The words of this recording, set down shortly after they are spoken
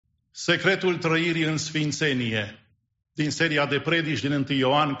Secretul trăirii în sfințenie, din seria de predici din 1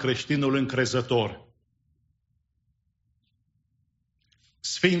 Ioan, creștinul încrezător.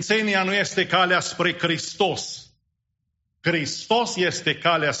 Sfințenia nu este calea spre Hristos. Hristos este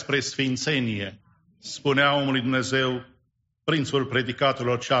calea spre sfințenie, spunea omul lui Dumnezeu, prințul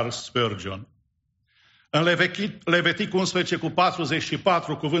predicatorilor Charles Spurgeon. În Levitic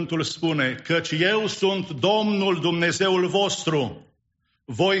 11:44 cuvântul spune: căci eu sunt Domnul Dumnezeul vostru,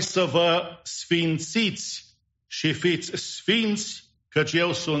 voi să vă sfințiți și fiți sfinți, căci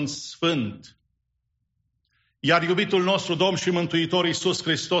eu sunt sfânt. Iar iubitul nostru Domn și Mântuitor Isus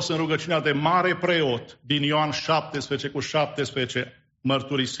Cristos, în rugăciunea de mare preot din Ioan 17:17,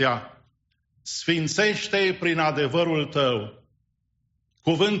 mărturisea: sfințește prin adevărul tău,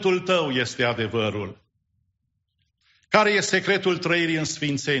 cuvântul tău este adevărul. Care e secretul trăirii în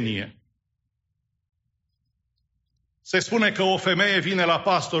sfințenie? Se spune că o femeie vine la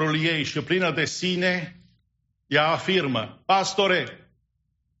pastorul ei și plină de sine, ea afirmă: pastore,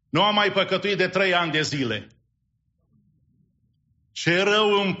 nu am mai păcătuit de 3 ani de zile. Ce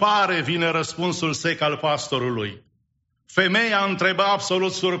rău îmi pare, vine răspunsul sec al pastorului. Femeia întreba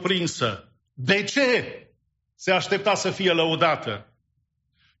absolut surprinsă: de ce se aștepta să fie lăudată?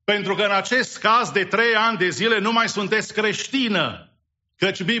 Pentru că în acest caz de 3 ani de zile nu mai sunteți creștină.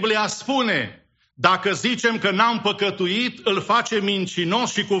 Căci Biblia spune: dacă zicem că n-am păcătuit, îl facem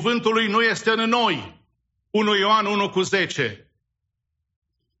mincinos și cuvântul lui nu este în noi. 1 Ioan 1:10.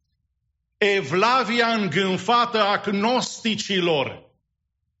 Evlavia îngânfată a gnosticilor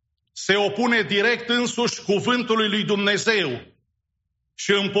se opune direct însuși cuvântului lui Dumnezeu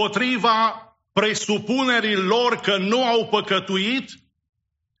și împotriva presupunerii lor că nu au păcătuit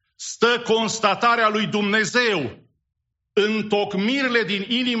stă constatarea lui Dumnezeu: întocmirile din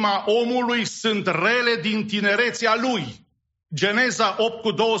inima omului sunt rele din tinerețea lui. Geneza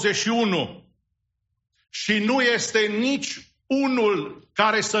 8:21. Și nu este nici unul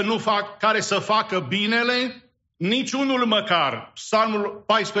care să facă binele, nici unul măcar. Psalmul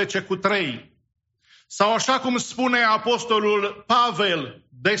 14:3. Sau așa cum spune apostolul Pavel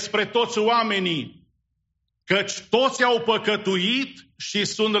despre toți oamenii: căci toți au păcătuit și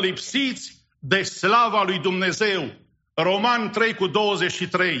sunt lipsiți de slava lui Dumnezeu. Romani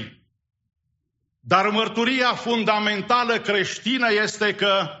 3:23. Dar mărturia fundamentală creștină este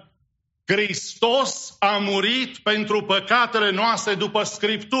că Hristos a murit pentru păcatele noastre după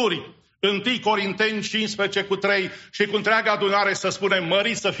Scripturi. 1 Corinteni 15:3. Și cu întreaga adunare să spunem: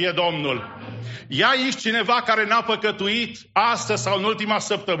 mărit să fie Domnul. E aici cineva care n-a păcătuit astăzi sau în ultima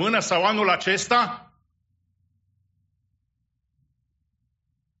săptămână sau anul acesta?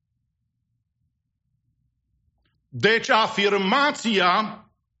 Deci afirmația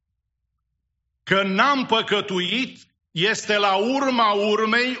că n-am păcătuit este la urma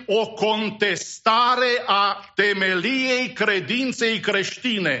urmei o contestare a temeliei credinței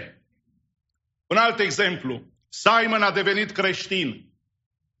creștine. Un alt exemplu. Simon a devenit creștin.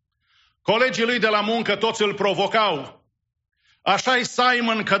 Colegii lui de la muncă toți îl provocau: așa-i,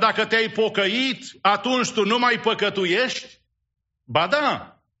 Simon, că dacă te-ai pocăit, atunci tu nu mai păcătuiești? Ba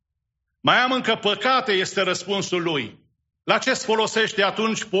da, mai am încă păcate, este răspunsul lui. La ce-ți folosește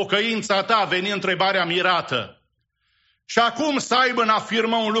atunci pocăința ta? Veni întrebarea mirată. Și acum Simon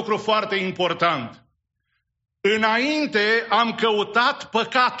afirmă un lucru foarte important. Înainte am căutat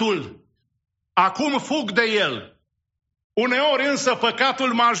păcatul, acum fug de el. Uneori însă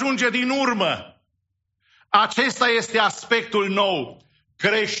păcatul mă ajunge din urmă. Acesta este aspectul nou.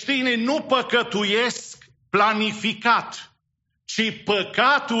 Creștinii nu păcătuiesc planificat, ci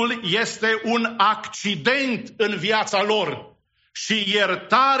păcatul este un accident în viața lor. Și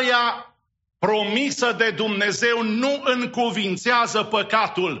iertarea promisă de Dumnezeu nu încuvințează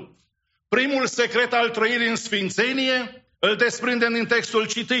păcatul. Primul secret al trăirii în sfințenie îl desprindem din textul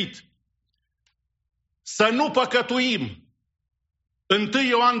citit. Să nu păcătuim. 1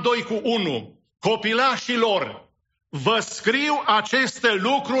 Ioan 2:1. Copilașilor, vă scriu aceste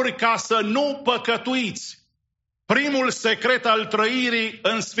lucruri ca să nu păcătuiți. Primul secret al trăirii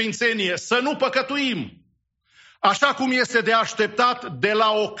în sfințenie, să nu păcătuim. Așa cum este de așteptat de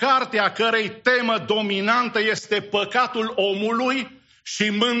la o carte a cărei temă dominantă este păcatul omului și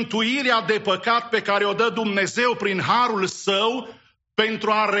mântuirea de păcat pe care o dă Dumnezeu prin harul său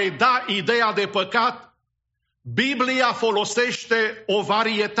pentru a reda ideea de păcat, Biblia folosește o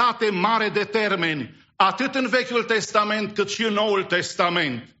varietate mare de termeni, atât în Vechiul Testament cât și în Noul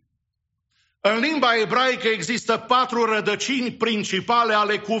Testament. În limba ebraică există 4 rădăcini principale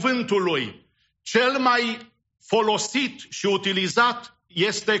ale cuvântului. Cel mai folosit și utilizat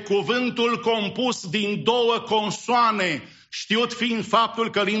este cuvântul compus din 2 consoane, știut fiind faptul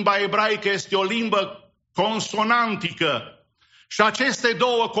că limba ebraică este o limbă consonantică și aceste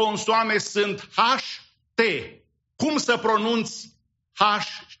două consoane sunt H-T. Cum să pronunți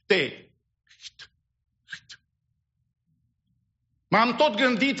H-T? M-am tot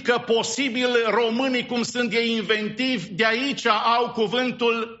gândit că posibil românii, cum sunt ei inventivi, de aici au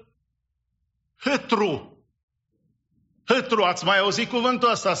cuvântul hâtru. Hâtru, ați mai auzit cuvântul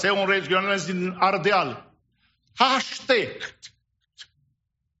ăsta? Se un regionez din Ardeal. HT.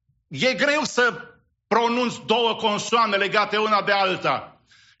 E greu să pronunți două consoane legate una de alta.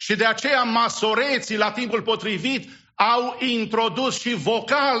 Și de aceea masoreții, la timpul potrivit, au introdus și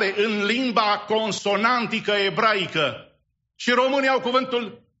vocale în limba consonantică ebraică. Și românii au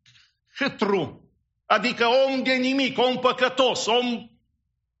cuvântul hâtru, adică om de nimic, om păcătos, om...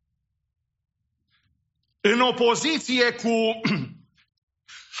 În opoziție cu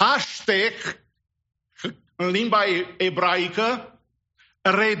hashtag, în limba ebraică,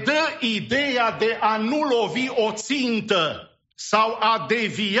 redă ideea de a nu lovi o țintă sau a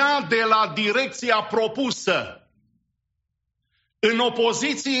devia de la direcția propusă. În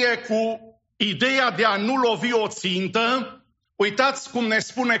opoziție cu ideea de a nu lovi o țintă, uitați cum ne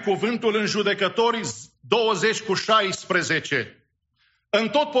spune cuvântul în Judecători 20:16. În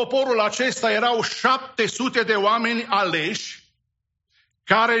tot poporul acesta erau 700 de oameni aleși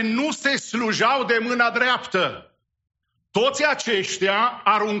care nu se slujeau de mâna dreaptă. Toți aceștia,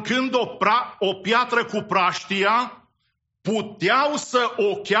 aruncând o piatră cu praștia, puteau să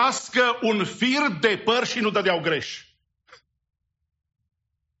ochească un fir de păr și nu dădeau greș.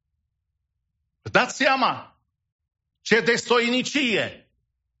 Dați seama ce destoinicie!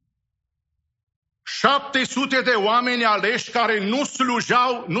 700 de oameni aleși care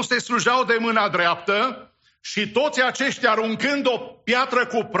nu se slujeau de mâna dreaptă și toți aceștia, aruncând o piatră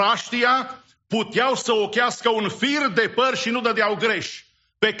cu praștia, puteau să ochească un fir de păr și nu dădeau greș.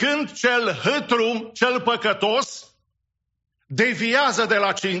 Pe când cel hâtru, cel păcătos, deviază de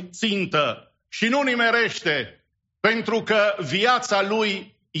la țintă și nu nimerește, pentru că viața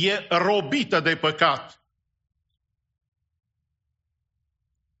lui e robită de păcat.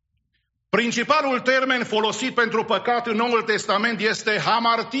 Principalul termen folosit pentru păcat în Noul Testament este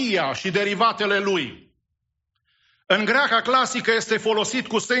hamartia și derivatele lui. În greaca clasică este folosit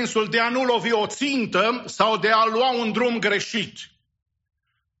cu sensul de a nu lovi o țintă sau de a lua un drum greșit.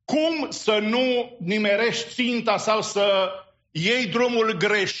 Cum să nu nimerești ținta sau să iei drumul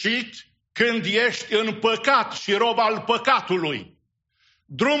greșit când ești în păcat și rob al păcatului?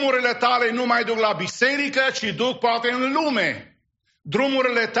 Drumurile tale nu mai duc la biserică, ci duc poate în lume.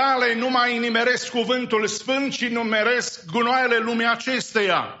 Drumurile tale nu mai nimeresc cuvântul sfânt, ci nimeresc gunoaiele lumii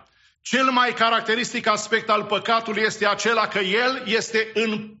acesteia. Cel mai caracteristic aspect al păcatului este acela că el este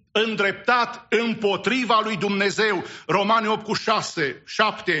îndreptat împotriva lui Dumnezeu. Romani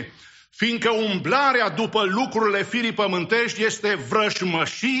 8:7. Fiindcă umblarea după lucrurile firii pământești este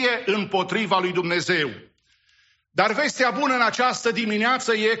vrăjmășie împotriva lui Dumnezeu. Dar vestea bună în această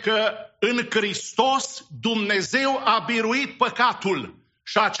dimineață e că în Hristos Dumnezeu a biruit păcatul.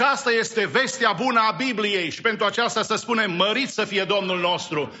 Și aceasta este vestea bună a Bibliei. Și pentru aceasta se spune mărit să fie Domnul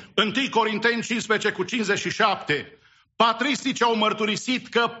nostru. 1 Corinteni 15:57. Patristici au mărturisit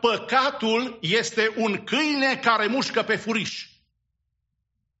că păcatul este un câine care mușcă pe furiș.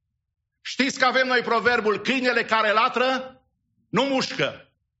 Știți că avem noi proverbul câinele care latră nu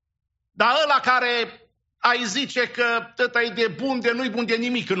mușcă. Dar ăla care ai zice că ăsta e de bun, de nu-i bun de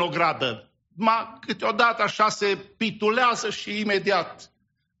nimic în ogradă. Câteodată așa se pitulează și imediat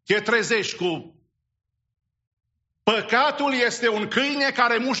te trezești cu... Păcatul este un câine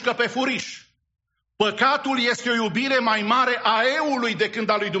care mușcă pe furiș. Păcatul este o iubire mai mare a eului decât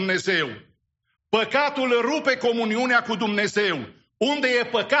a lui Dumnezeu. Păcatul rupe comuniunea cu Dumnezeu. Unde e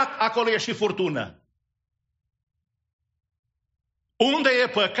păcat, acolo e și furtună. Unde e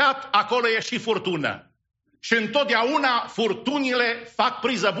păcat, acolo e și furtună. Și întotdeauna furtunile fac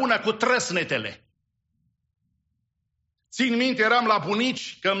priză bună cu trăsnetele. Țin minte, eram la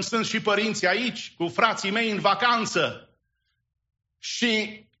bunici, că îmi sunt și părinții aici, cu frații mei în vacanță.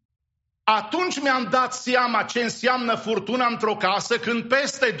 Și atunci mi-am dat seama ce înseamnă furtuna într-o casă, când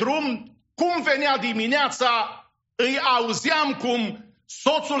peste drum, cum venea dimineața, îi auzeam cum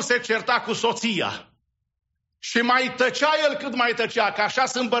soțul se certa cu soția. Și mai tăcea el cât mai tăcea, că așa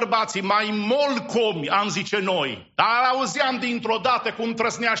sunt bărbații, mai molcomi, am zice noi. Dar auzeam dintr-o dată cum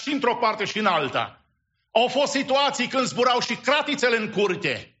trăsnea și într-o parte și în alta. Au fost situații când zburau și cratițele în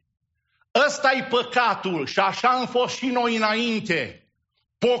curte. Ăsta-i păcatul și așa am fost și noi înainte.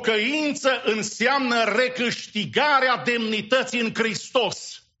 Pocăință înseamnă recâștigarea demnității în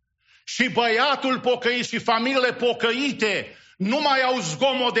Hristos. Și băiatul pocăit și familiile pocăite nu mai au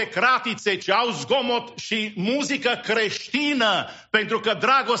zgomot de cratițe, ci au zgomot și muzică creștină, pentru că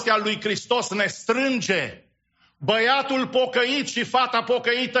dragostea lui Hristos ne strânge. Băiatul pocăit și fata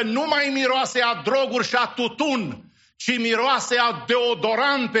pocăită nu mai miroase a droguri și a tutun, ci miroase a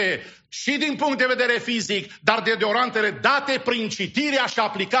deodorante, și din punct de vedere fizic, dar deodorantele date prin citirea și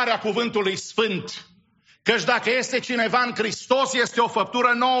aplicarea cuvântului sfânt. Căci dacă este cineva în Hristos, este o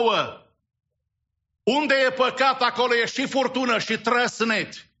făptură nouă. Unde e păcat, acolo e și furtună și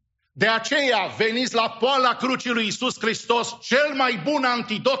trăsnet. De aceea veniți la poala crucii lui Isus Cristos, cel mai bun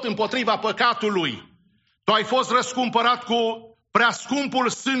antidot împotriva păcatului. Tu ai fost răscumpărat cu preascumpul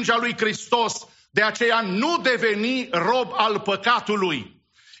sânge al lui Hristos, de aceea nu deveni rob al păcatului.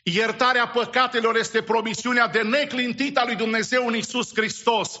 Iertarea păcatelor este promisiunea de neclintit a lui Dumnezeu în Isus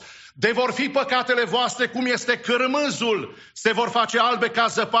Hristos. De vor fi păcatele voastre cum este cârmâzul, se vor face albe ca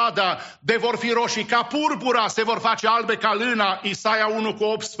zăpada, de vor fi roșii ca purpura, se vor face albe ca lâna, Isaia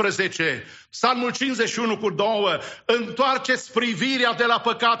 1:18, Psalmul 51:2, întoarceți privirea de la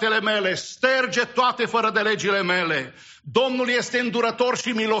păcatele mele, sterge toate fără de legile mele. Domnul este îndurător și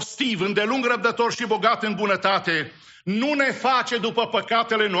milostiv, îndelung răbdător și bogat în bunătate. Nu ne face după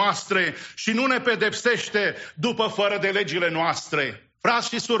păcatele noastre și nu ne pedepsește după fără de legile noastre. Frați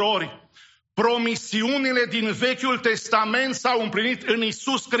și surori, promisiunile din Vechiul Testament s-au împlinit în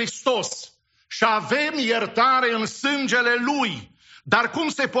Isus Hristos și avem iertare în sângele Lui. Dar cum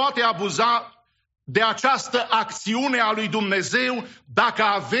se poate abuza de această acțiune a lui Dumnezeu? Dacă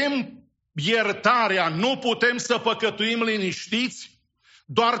avem iertarea, nu putem să păcătuim liniștiți?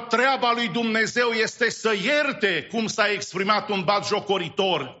 Doar treaba lui Dumnezeu este să ierte, cum s-a exprimat un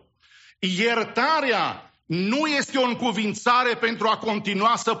batjocoritor. Iertarea nu este o încuvințare pentru a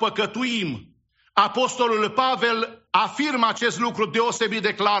continua să păcătuim. Apostolul Pavel afirmă acest lucru deosebit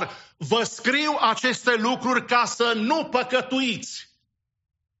de clar. Vă scriu aceste lucruri ca să nu păcătuiți.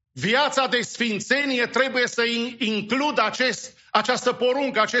 Viața de sfințenie trebuie să includă această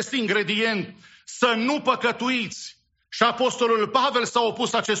poruncă, acest ingredient, să nu păcătuiți. Și apostolul Pavel s-a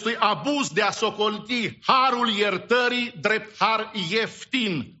opus acestui abuz de a socoti harul iertării drept har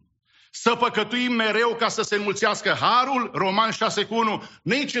ieftin. Să păcătuim mereu ca să se înmulțească harul, Romani 6:1,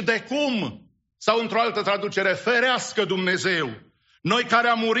 nici de cum, sau într-o altă traducere, ferească Dumnezeu. Noi care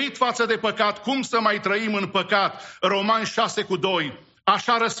am murit față de păcat, cum să mai trăim în păcat? Romani 6:2.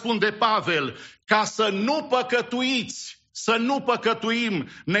 Așa răspunde Pavel, ca să nu păcătuiți, să nu păcătuim,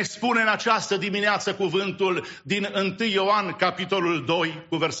 ne spune în această dimineață cuvântul din 1 Ioan, capitolul 2,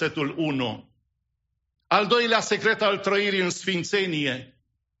 cu versetul 1. Al doilea secret al trăirii în sfințenie.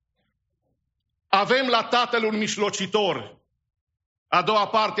 Avem la Tatăl un mijlocitor. A doua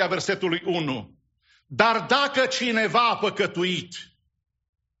parte a versetului 1. Dar dacă cineva a păcătuit,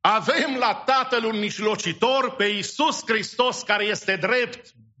 avem la Tatăl un mijlocitor, pe Isus Cristos, care este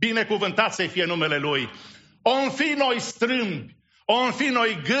drept, binecuvântat să fie numele Lui. O fi noi strâmbi, o fi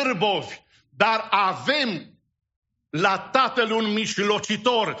noi gârbovi, dar avem la Tatăl un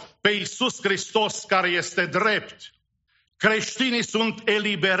mijlocitor, pe Isus Hristos, care este drept. Creștinii sunt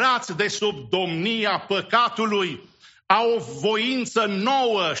eliberați de sub domnia păcatului, au o voință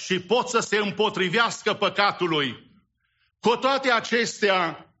nouă și pot să se împotrivească păcatului. Cu toate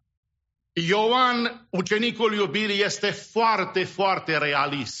acestea, Ioan, ucenicul iubirii, este foarte, foarte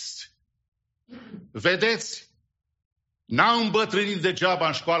realist. Vedeți, n-a îmbătrânit degeaba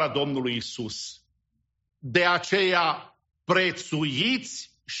în școala Domnului Isus. De aceea prețuiți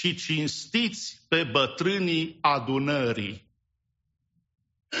și cinstiți pe bătrânii adunării.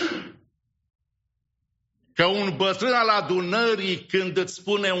 Că un bătrân al adunării, când îți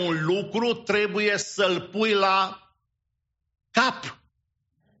spune un lucru, trebuie să-l pui la cap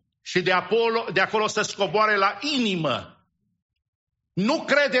și de acolo să scoboare la inimă. Nu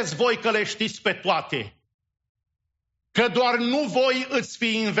credeți voi că le știți pe toate, că doar nu voi îți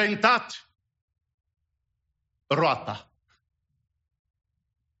fi inventat roata.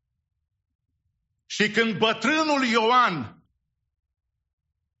 Și când bătrânul Ioan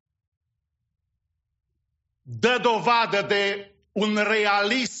dă dovadă de un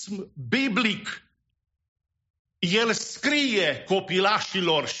realism biblic, el scrie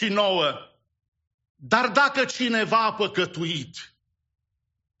copilașilor și nouă, dar dacă cineva a păcătuit,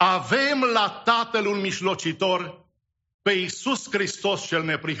 avem la Tatăl un mijlocitor, pe Isus Hristos cel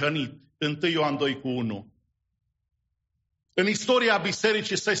neprihănit. 1 Ioan 2:1. În istoria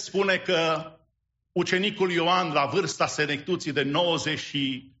bisericii se spune că ucenicul Ioan, la vârsta senectuții de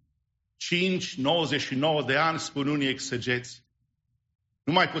 95-99 de ani, spun unii exegeți,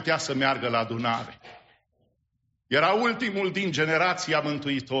 nu mai putea să meargă la adunare. Era ultimul din generația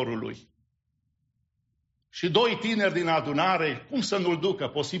Mântuitorului. Și 2 tineri din adunare, cum să nu-l ducă,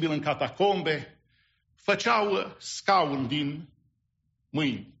 posibil în catacombe, făceau scaun din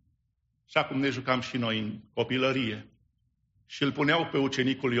mâini. Și acum ne jucam și noi în copilărie. Și îl puneau pe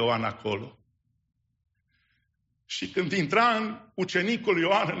ucenicul Ioan acolo. Și când intra în ucenicul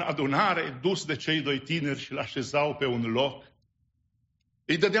Ioan în adunare, dus de cei 2 tineri și l-așezau pe un loc,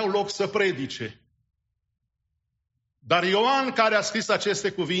 îi dădeau loc să predice. Dar Ioan, care a scris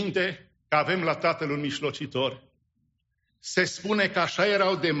aceste cuvinte, că avem la Tatăl un mijlocitor, se spune că așa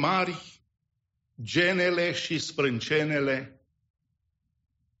erau de mari genele și sprâncenele.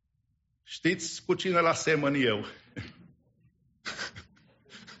 Știți cu cine l-asemăn eu?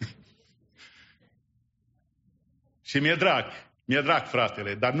 Și mi-e drag,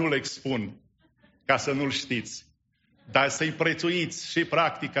 fratele, dar nu-l expun ca să nu-l știți. Dar să-i prețuiți și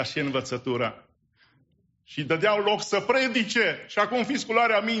practica și învățătura. Și dădeau loc să predice. Și acum fiți cu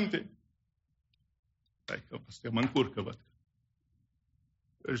luarea minte. Stai că mă încurcă, văd.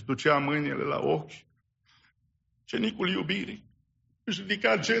 Își ducea mâinile la ochi. Cenicul iubirii. Își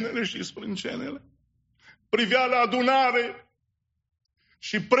ridica genele și sprâncenele. Privea la adunare.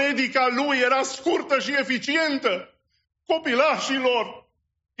 Și predica lui era scurtă și eficientă. Copilașilor,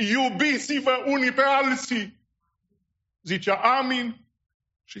 iubiți-vă unii pe alții. Zicea amin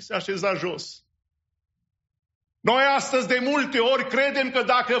și se așeza jos. Noi astăzi de multe ori credem că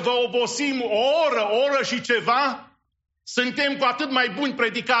dacă vă obosim o oră și ceva, suntem cu atât mai buni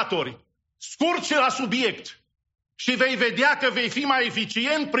predicatori. Scurt și la subiect. Și vei vedea că vei fi mai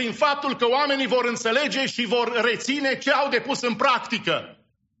eficient prin faptul că oamenii vor înțelege și vor reține ce au de pus în practică.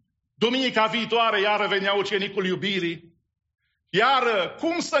 Duminica viitoare iară venea ucenicul iubirii. Iară,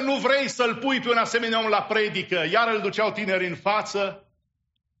 cum să nu vrei să-l pui pe un asemenea om la predică? Iară îl duceau tineri în față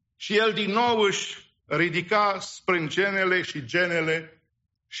și el din nou își ridica sprâncenele și genele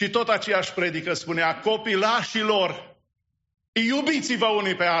și tot aceeași predică spunea: copilașilor, iubiți-vă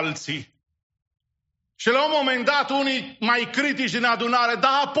unii pe alții. Și la un moment dat unii mai critici din adunare: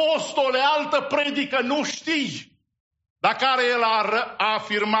 da, apostole, altă predică nu știi. Dar care el a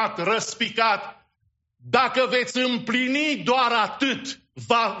afirmat, răspicat: dacă veți împlini doar atât,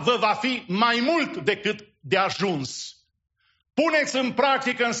 vă va fi mai mult decât de ajuns. Puneți în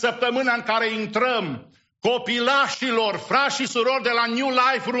practică în săptămâna în care intrăm, copilașilor, frați și surori de la New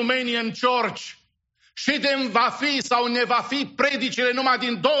Life Romanian Church, și de va fi sau ne va fi predicile numai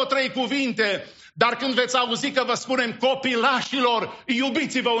din 2-3 cuvinte, dar când veți auzi că vă spunem: copilașilor,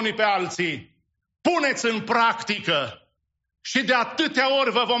 iubiți-vă unii pe alții, puneți în practică. Și de atâtea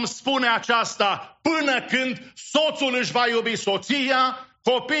ori vă vom spune aceasta, până când soțul își va iubi soția,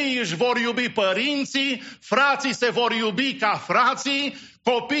 copiii își vor iubi părinții, frații se vor iubi ca frații,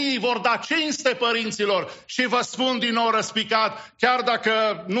 copiii vor da cinste părinților. Și vă spun din nou răspicat, chiar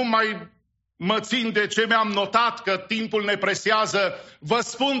dacă nu mai mă țin de ce mi-am notat, că timpul ne presează, vă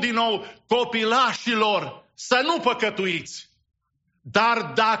spun din nou, copilașilor, să nu păcătuiți. Dar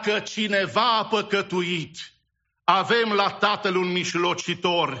dacă cineva a păcătuit, avem la Tatăl un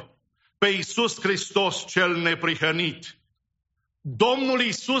mijlocitor, pe Isus Cristos cel neprihănit. Domnul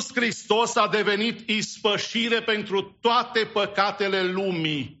Isus Cristos a devenit ispășire pentru toate păcatele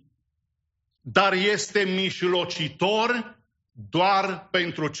lumii, dar este mijlocitor doar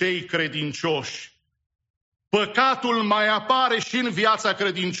pentru cei credincioși. Păcatul mai apare și în viața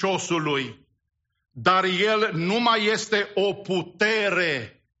credinciosului, dar el nu mai este o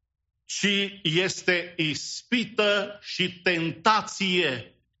putere, ci este ispită și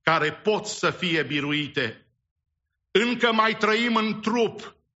tentație care pot să fie biruite. Încă mai trăim în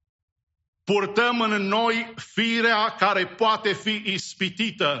trup, purtăm în noi firea care poate fi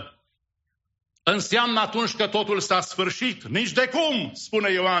ispitită. Înseamnă atunci că totul s-a sfârșit? Nici de cum,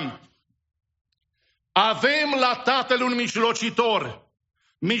 spune Ioan. Avem la Tatăl un mijlocitor.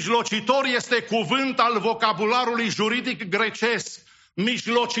 Mijlocitor este cuvânt al vocabularului juridic grecesc.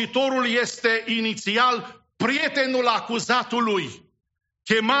 Mijlocitorul este inițial prietenul acuzatului,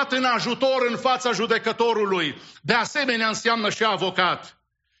 chemat în ajutor în fața judecătorului. De asemenea înseamnă și avocat.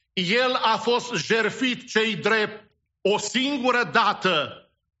 El a fost jertfit, ce-i drept, o singură dată,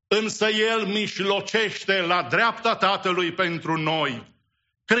 însă el mijlocește la dreapta Tatălui pentru noi.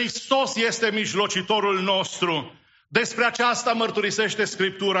 Hristos este mijlocitorul nostru. Despre aceasta mărturisește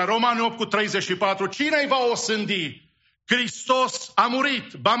Scriptura. Romani 8:34. Cine-i va osândi? Hristos a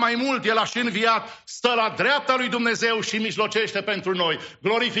murit, ba mai mult, El a și înviat, stă la dreapta lui Dumnezeu și mijlocește pentru noi.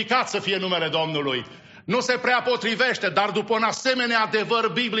 Glorificat să fie numele Domnului. nu se prea potrivește, dar după un asemenea adevăr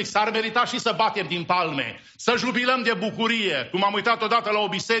biblic s-ar merita și să batem din palme, să jubilăm de bucurie. Cum am uitat odată la o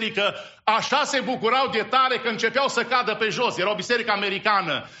biserică, așa se bucurau de tare că începeau să cadă pe jos. Era o biserică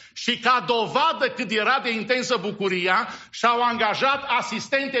americană. Și ca dovadă cât era de intensă bucuria, și-au angajat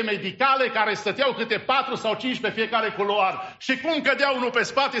asistente medicale care stăteau câte 4 sau 5 pe fiecare culoar. Și cum cădea unul pe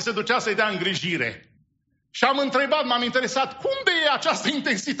spate, se ducea să-i dea îngrijire. Și am întrebat, m-am interesat, cum de e această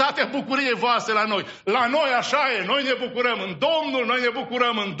intensitate a bucuriei voastre la noi? La noi așa e, noi ne bucurăm în Domnul, noi ne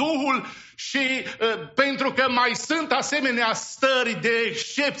bucurăm în Duhul și pentru că mai sunt asemenea stări de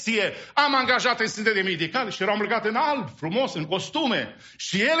excepție, am angajat asistente medicale și erau îmbrăcate în alb, frumos, în costume.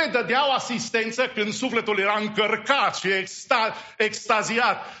 Și ele dădeau asistență când sufletul era încărcat și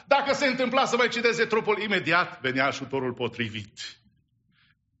extaziat. Dacă se întâmpla să mai citeze trupul, imediat venea ajutorul potrivit.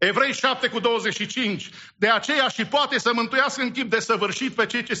 Evrei 7:25. De aceea și poate să mântuiască în chip desăvârșit pe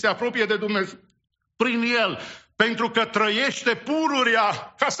cei ce se apropie de Dumnezeu prin El, pentru că trăiește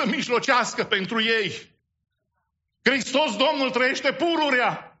pururea ca să mijlocească pentru ei. Hristos Domnul trăiește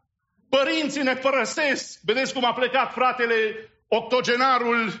pururea. Părinții ne părăsesc. Vedeți cum a plecat fratele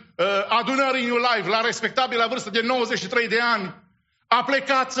octogenarul adunării New Life, la respectabilă vârstă de 93 de ani. A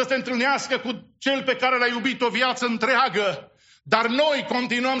plecat să se întâlnească cu cel pe care l-a iubit o viață întreagă. Dar noi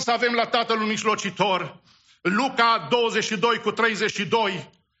continuăm să avem la Tatăl un mijlocitor. Luca 22:32.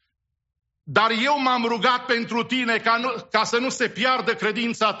 Dar eu m-am rugat pentru tine ca să nu se piardă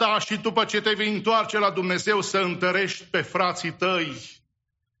credința ta și după ce te vei întoarce la Dumnezeu să întărești pe frații tăi.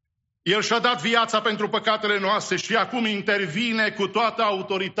 El și-a dat viața pentru păcatele noastre și acum intervine cu toată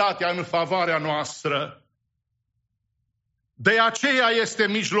autoritatea în favoarea noastră. De aceea este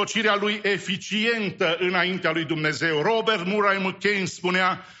mijlocirea lui eficientă înaintea lui Dumnezeu. Robert Murray McCain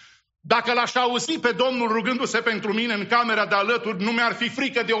spunea, dacă l-aș auzi pe Domnul rugându-se pentru mine în camera de alături, nu mi-ar fi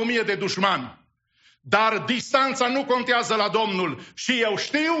frică de 1000 de dușmani. Dar distanța nu contează la Domnul și eu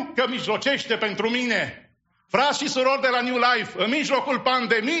știu că mijlocește pentru mine. Frați și surori de la New Life, în mijlocul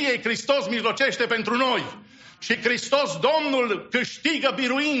pandemiei, Hristos mijlocește pentru noi. Și Hristos Domnul câștigă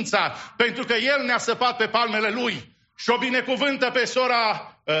biruința pentru că El ne-a săpat pe palmele Lui. Și o binecuvântă pe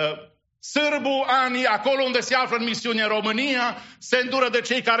sora Sârbu Ani, acolo unde se află în misiune în România, se îndură de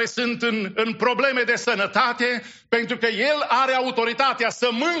cei care sunt în probleme de sănătate, pentru că El are autoritatea să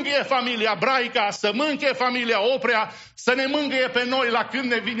mângâie familia Braica, să mângâie familia Oprea, să ne mângâie pe noi la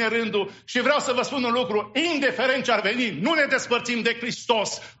când ne vine rândul. Și vreau să vă spun un lucru, indiferent ce ar veni, nu ne despărțim de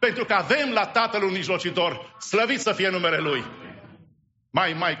Hristos, pentru că avem la Tatăl un mijlocitor. Slăvit să fie numele Lui.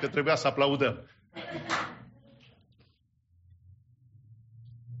 Mai, că trebuia să aplaudăm.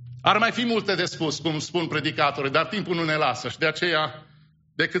 Ar mai fi multe de spus, cum spun predicatorii, dar timpul nu ne lasă și de aceea,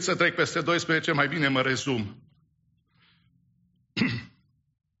 decât să trec peste 12, mai bine mă rezum.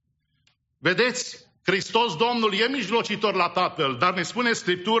 Vedeți, Hristos Domnul e mijlocitor la Tatăl, dar ne spune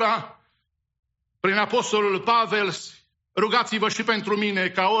Scriptura, prin Apostolul Pavel, rugați-vă și pentru mine,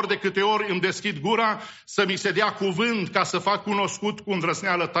 ca ori de câte ori îmi deschid gura, să mi se dea cuvânt ca să fac cunoscut cu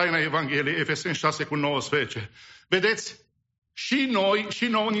îndrăzneală taina Evangheliei, Efeseni 6:19. Vedeți? Și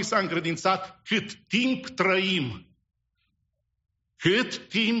nouă ni s-a încredințat cât timp trăim. Cât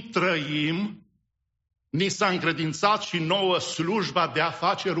timp trăim, ni s-a încredințat și nouă slujba de a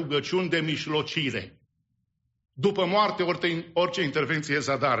face rugăciuni de mijlocire. După moarte, orice intervenție e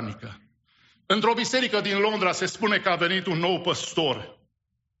zadarnică. Într-o biserică din Londra se spune că a venit un nou păstor.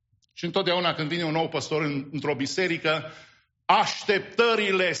 Și întotdeauna când vine un nou păstor într-o biserică,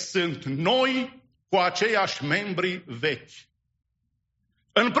 așteptările sunt noi cu aceiași membri vechi.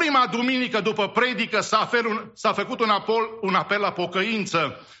 În prima duminică după predică s-a făcut un apel la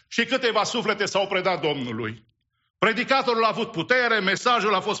pocăință și câteva suflete s-au predat Domnului. Predicatorul a avut putere,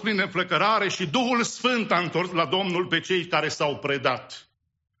 mesajul a fost plin de înflăcărare și Duhul Sfânt a întors la Domnul pe cei care s-au predat.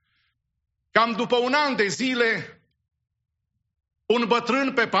 Cam după un an de zile, un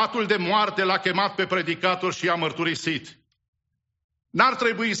bătrân pe patul de moarte l-a chemat pe predicator și i-a mărturisit. N-ar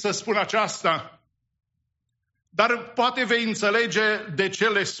trebui să spun aceasta, dar poate vei înțelege de ce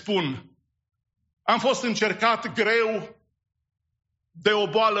le spun. Am fost încercat greu de o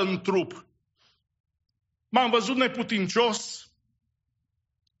boală în trup. M-am văzut neputincios,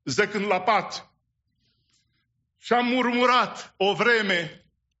 zăcând la pat. Și am murmurat o vreme.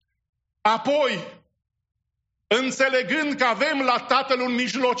 Apoi, înțelegând că avem la Tatăl un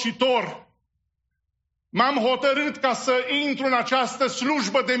mijlocitor, m-am hotărât ca să intru în această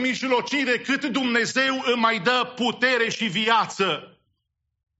slujbă de mijlocire cât Dumnezeu îmi mai dă putere și viață.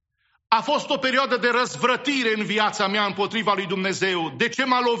 A fost o perioadă de răzvrătire în viața mea împotriva lui Dumnezeu. De ce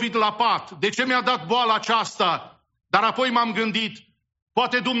m-a lovit la pat? De ce mi-a dat boala aceasta? Dar apoi m-am gândit,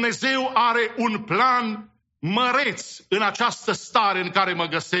 Poate Dumnezeu are un plan măreț în această stare în care mă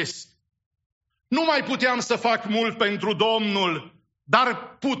găsesc. Nu mai puteam să fac mult pentru Domnul,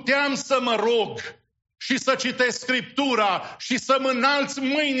 dar puteam să mă rog și să citesc Scriptura și să-mi înalț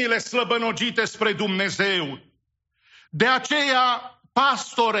mâinile slăbănogite spre Dumnezeu. De aceea,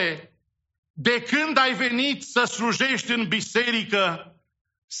 pastore, de când ai venit să slujești în biserică,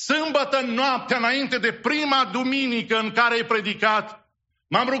 sâmbătă noaptea înainte de prima duminică în care ai predicat,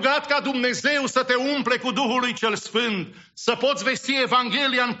 m-am rugat ca Dumnezeu să te umple cu Duhului cel Sfânt, să poți vesti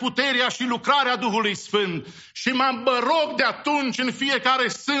Evanghelia în puterea și lucrarea Duhului Sfânt. Și mă rog de atunci în fiecare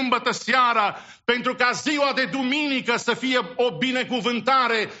sâmbătă seara, pentru ca ziua de duminică să fie o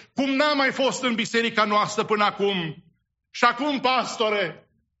binecuvântare, cum n-a mai fost în biserica noastră până acum. Și acum, pastore,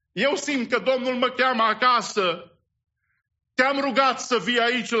 eu simt că Domnul mă cheamă acasă. Te-am rugat să vii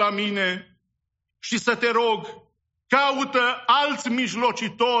aici la mine și să te rog, caută alți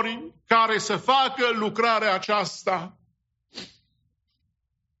mijlocitori care să facă lucrarea aceasta.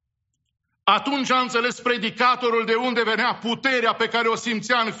 Atunci a înțeles predicatorul de unde venea puterea pe care o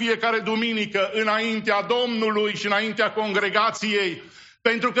simțea în fiecare duminică înaintea Domnului și înaintea congregației,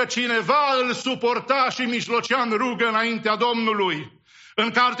 pentru că cineva îl suporta și mijlocea în rugă înaintea Domnului.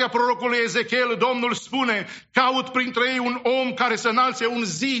 În cartea prorocului Ezechiel, Domnul spune, caut printre ei un om care să înalțe un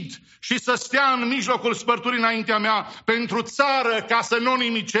zid și să stea în mijlocul spărturii înaintea mea pentru țară, ca să nu o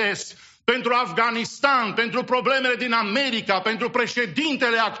nimicesc, pentru Afganistan, pentru problemele din America, pentru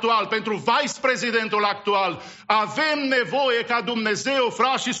președintele actual, pentru viceprezidentul actual. Avem nevoie ca Dumnezeu,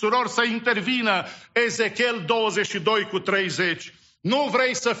 frați și surori, să intervină. Ezechiel 22:30. Nu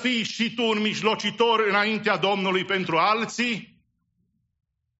vrei să fii și tu un mijlocitor înaintea Domnului pentru alții?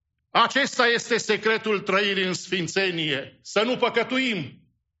 Acesta este secretul trăirii în sfințenie, să nu păcătuim.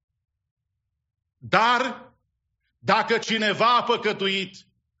 Dar, dacă cineva a păcătuit,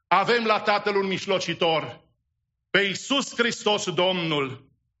 avem la Tatăl un mijlocitor, pe Isus Cristos Domnul.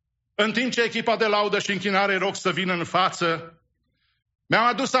 În timp ce echipa de laudă și închinare rog să vină în față, mi-am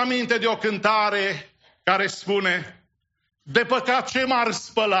adus aminte de o cântare care spune, de păcat ce m-ar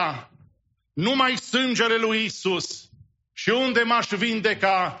spăla, numai sângele lui Isus, și unde m-aș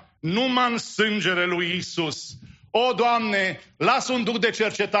vindeca, numai în sângele lui Isus. O, Doamne, lasă un duc de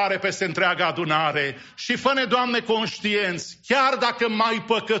cercetare peste întreaga adunare și fă-ne, Doamne, conștienți, chiar dacă mai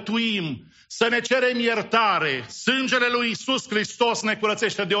păcătuim, să ne cerem iertare. Sângele lui Isus Hristos ne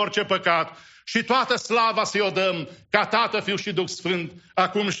curățește de orice păcat și toată slava să-i o dăm ca Tată, Fiu și Duh Sfânt,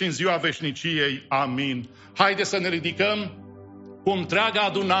 acum și în ziua veșniciei. Amin. Haide să ne ridicăm cu întreaga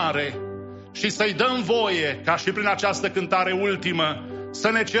adunare și să-i dăm voie, ca și prin această cântare ultimă, să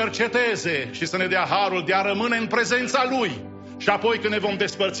ne cerceteze și să ne dea harul de a rămâne în prezența Lui. Și apoi, când ne vom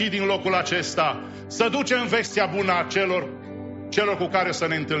despărți din locul acesta, să ducem vestea bună a celor cu care să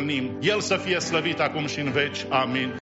ne întâlnim. El să fie slăvit acum și în veci. Amin.